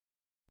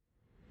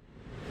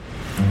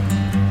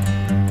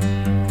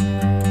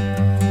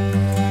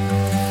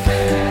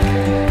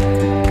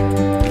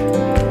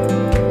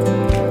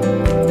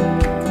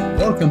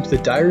the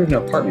Diary of an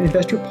Apartment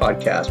Investor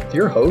podcast with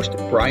your host,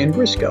 Brian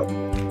Briscoe.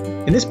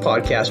 In this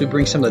podcast, we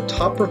bring some of the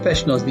top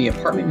professionals in the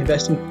apartment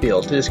investing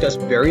field to discuss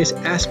various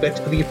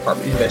aspects of the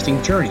apartment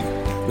investing journey,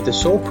 with the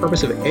sole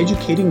purpose of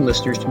educating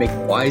listeners to make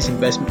wise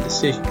investment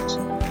decisions.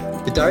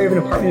 The Diary of an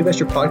Apartment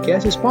Investor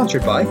podcast is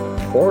sponsored by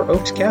Four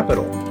Oaks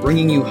Capital,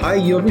 bringing you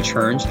high-yield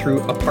returns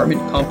through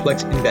apartment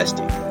complex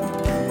investing.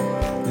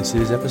 This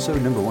is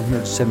episode number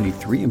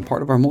 173 and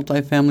part of our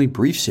multifamily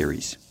brief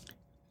series.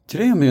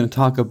 Today I'm going to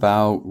talk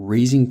about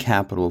raising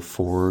capital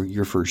for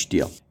your first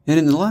deal. And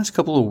in the last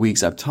couple of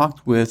weeks, I've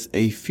talked with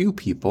a few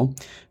people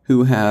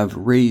who have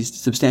raised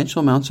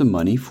substantial amounts of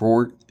money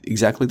for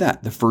exactly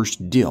that, the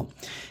first deal.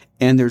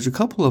 And there's a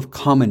couple of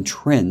common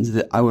trends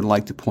that I would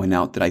like to point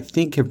out that I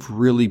think have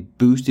really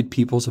boosted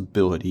people's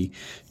ability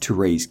to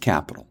raise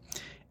capital.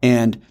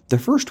 And the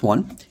first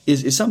one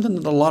is something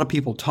that a lot of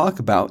people talk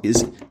about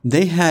is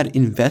they had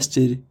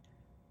invested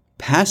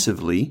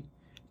passively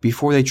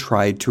before they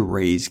tried to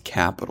raise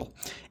capital.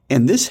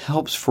 And this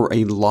helps for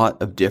a lot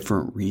of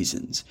different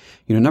reasons.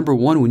 Number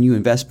one, when you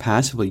invest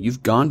passively,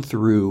 you've gone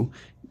through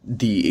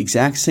the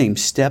exact same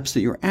steps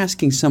that you're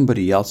asking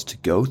somebody else to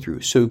go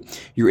through. So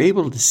you're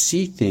able to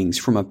see things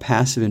from a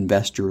passive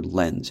investor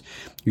lens.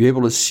 You're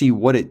able to see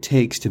what it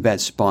takes to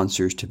vet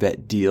sponsors, to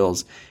vet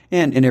deals,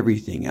 and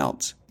everything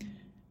else.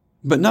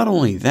 But not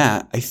only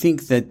that, I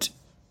think that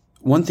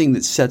one thing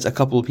that sets a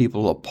couple of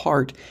people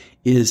apart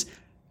is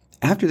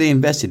after they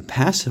invested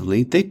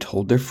passively, they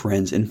told their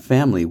friends and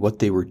family what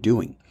they were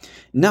doing.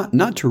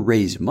 Not to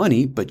raise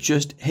money, but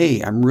just,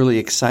 hey, I'm really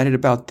excited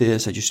about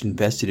this. I just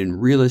invested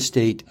in real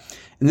estate.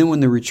 And then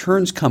when the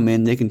returns come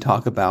in, they can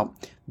talk about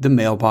the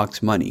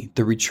mailbox money,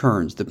 the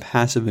returns, the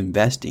passive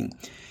investing.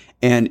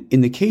 And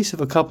in the case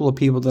of a couple of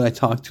people that I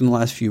talked to in the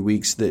last few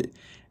weeks that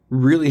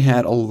really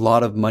had a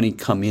lot of money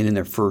come in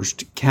their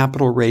first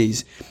capital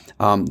raise,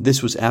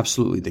 this was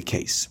absolutely the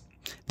case.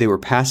 They were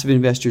passive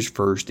investors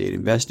first. They had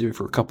invested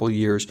for a couple of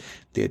years.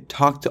 They had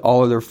talked to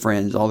all of their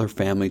friends, all their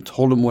family,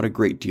 told them what a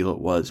great deal it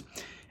was.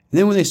 And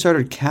then when they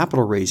started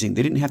capital raising,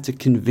 they didn't have to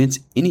convince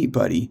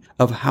anybody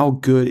of how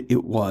good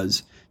it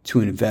was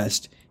to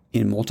invest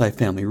in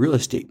multifamily real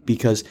estate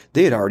because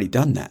they had already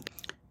done that.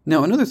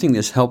 Now, another thing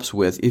this helps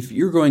with, if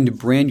you're going to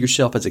brand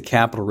yourself as a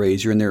capital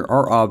raiser, and there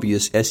are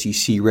obvious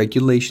SEC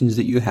regulations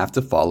that you have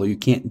to follow, you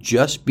can't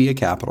just be a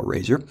capital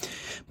raiser.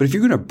 But if you're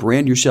going to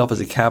brand yourself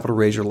as a capital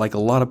raiser like a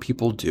lot of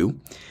people do,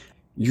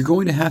 you're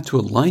going to have to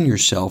align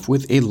yourself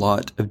with a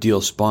lot of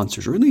deal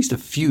sponsors, or at least a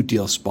few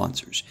deal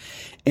sponsors.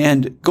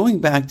 And going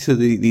back to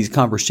these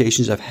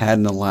conversations I've had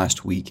in the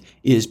last week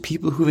is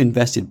people who've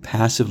invested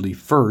passively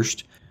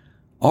first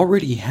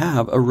already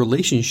have a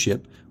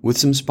relationship with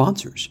some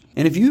sponsors.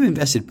 And if you've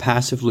invested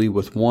passively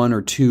with one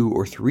or two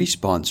or three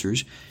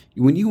sponsors,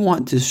 when you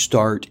want to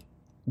start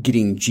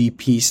getting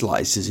GP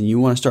slices and you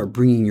want to start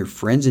bringing your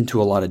friends into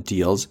a lot of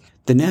deals,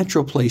 the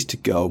natural place to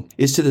go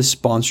is to the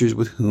sponsors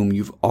with whom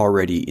you've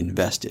already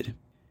invested.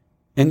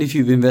 And if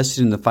you've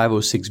invested in the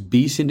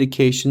 506B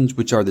syndications,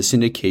 which are the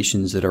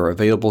syndications that are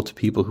available to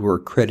people who are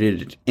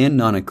accredited and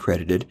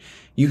non-accredited,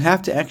 you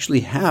have to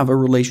actually have a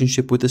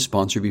relationship with the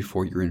sponsor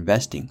before you're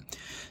investing.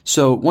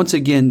 So once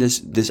again,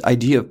 this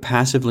idea of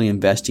passively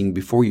investing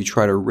before you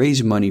try to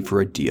raise money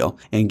for a deal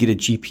and get a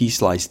GP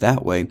slice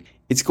that way,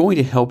 it's going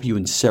to help you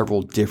in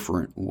several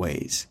different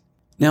ways.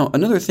 Now,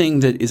 another thing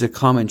that is a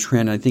common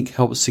trend I think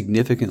helps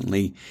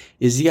significantly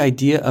is the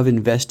idea of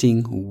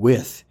investing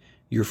with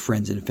your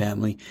friends and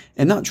family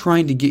and not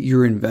trying to get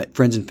your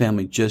friends and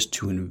family just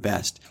to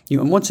invest.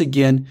 And once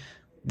again,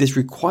 this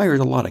requires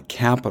a lot of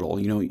capital.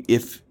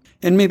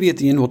 And maybe at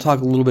the end we'll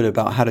talk a little bit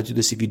about how to do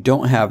this if you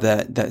don't have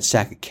that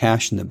sack of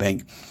cash in the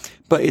bank.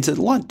 But it's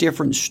a lot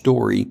different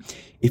story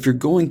if you're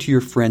going to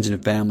your friends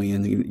and family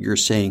and you're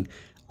saying,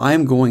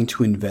 I'm going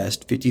to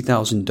invest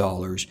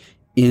 $50,000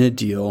 in a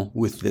deal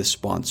with this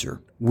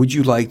sponsor. Would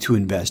you like to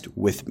invest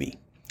with me?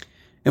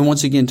 And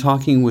once again,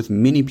 talking with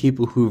many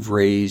people who've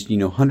raised,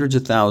 hundreds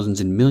of thousands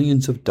and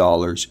millions of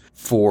dollars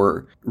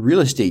for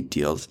real estate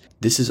deals,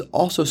 this is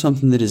also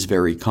something that is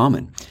very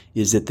common,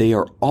 is that they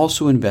are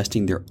also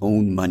investing their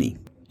own money.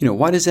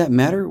 Why does that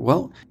matter?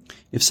 Well,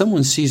 if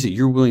someone sees that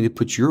you're willing to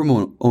put your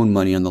own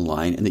money on the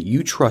line and that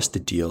you trust the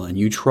deal and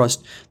you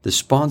trust the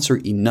sponsor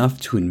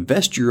enough to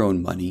invest your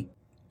own money,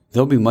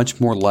 they'll be much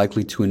more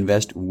likely to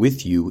invest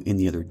with you in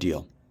the other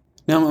deal.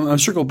 Now, I'm going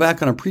to circle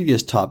back on a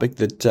previous topic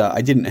that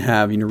I didn't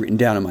have written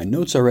down in my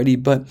notes already,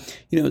 but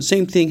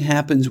same thing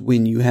happens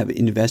when you have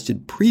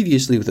invested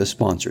previously with a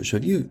sponsor. So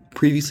if you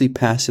previously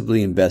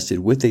passively invested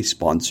with a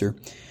sponsor,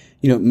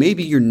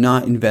 maybe you're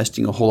not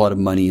investing a whole lot of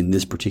money in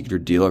this particular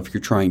deal if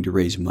you're trying to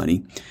raise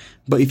money.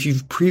 But if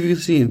you've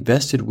previously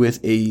invested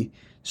with a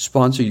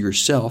sponsor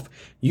yourself,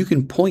 you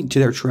can point to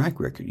their track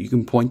record. You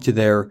can point to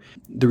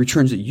the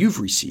returns that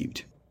you've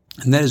received.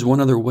 And that is one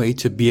other way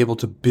to be able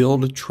to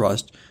build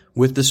trust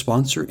with the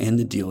sponsor and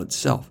the deal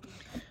itself.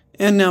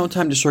 And now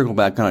time to circle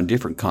back on a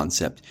different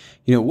concept.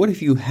 What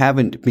if you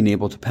haven't been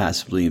able to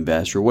passively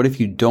invest, or what if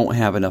you don't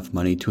have enough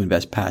money to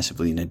invest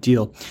passively in a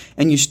deal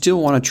and you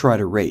still want to try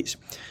to raise?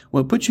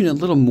 well, it puts you in a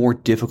little more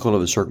difficult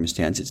of a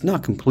circumstance. It's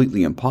not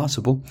completely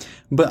impossible,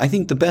 but I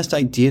think the best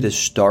idea to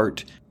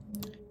start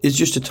is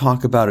just to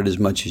talk about it as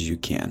much as you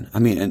can.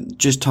 And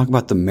just talk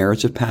about the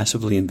merits of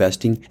passively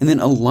investing and then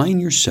align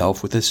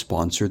yourself with a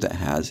sponsor that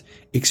has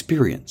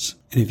experience.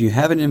 And if you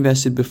haven't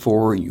invested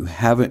before, and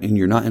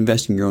you're not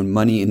investing your own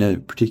money in a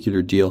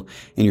particular deal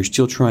and you're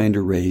still trying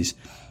to raise,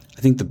 I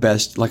think the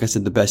best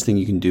thing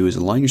you can do is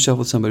align yourself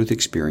with somebody with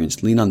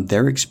experience, lean on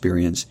their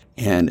experience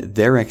and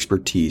their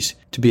expertise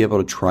to be able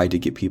to try to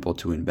get people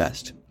to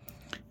invest.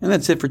 And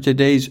that's it for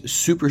today's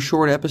super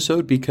short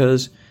episode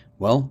because,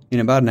 well, in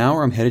about an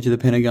hour, I'm headed to the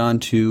Pentagon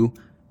to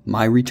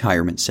my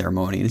retirement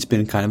ceremony, and it's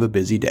been kind of a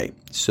busy day.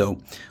 So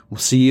we'll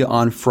see you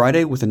on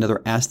Friday with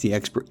another Ask the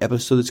Expert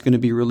episode that's going to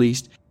be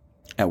released,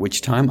 at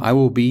which time I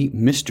will be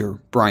Mr.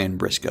 Brian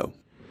Briscoe.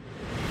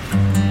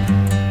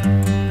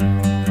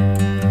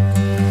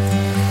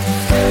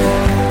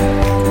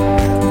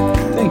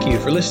 Thank you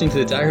for listening to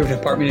the Diary of an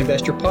Apartment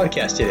Investor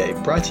podcast today,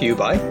 brought to you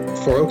by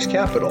Four Oaks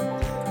Capital.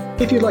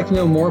 If you'd like to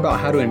know more about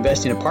how to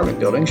invest in apartment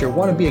buildings or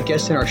want to be a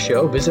guest in our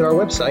show, visit our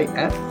website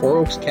at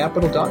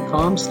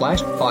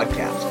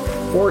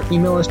fouroakscapital.com/podcast or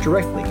email us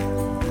directly.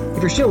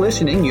 If you're still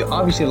listening, you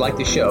obviously like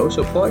the show,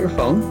 so pull out your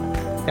phone,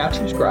 tap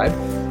subscribe,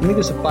 and leave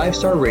us a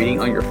 5-star rating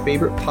on your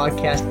favorite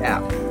podcast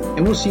app.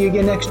 And we'll see you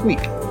again next week.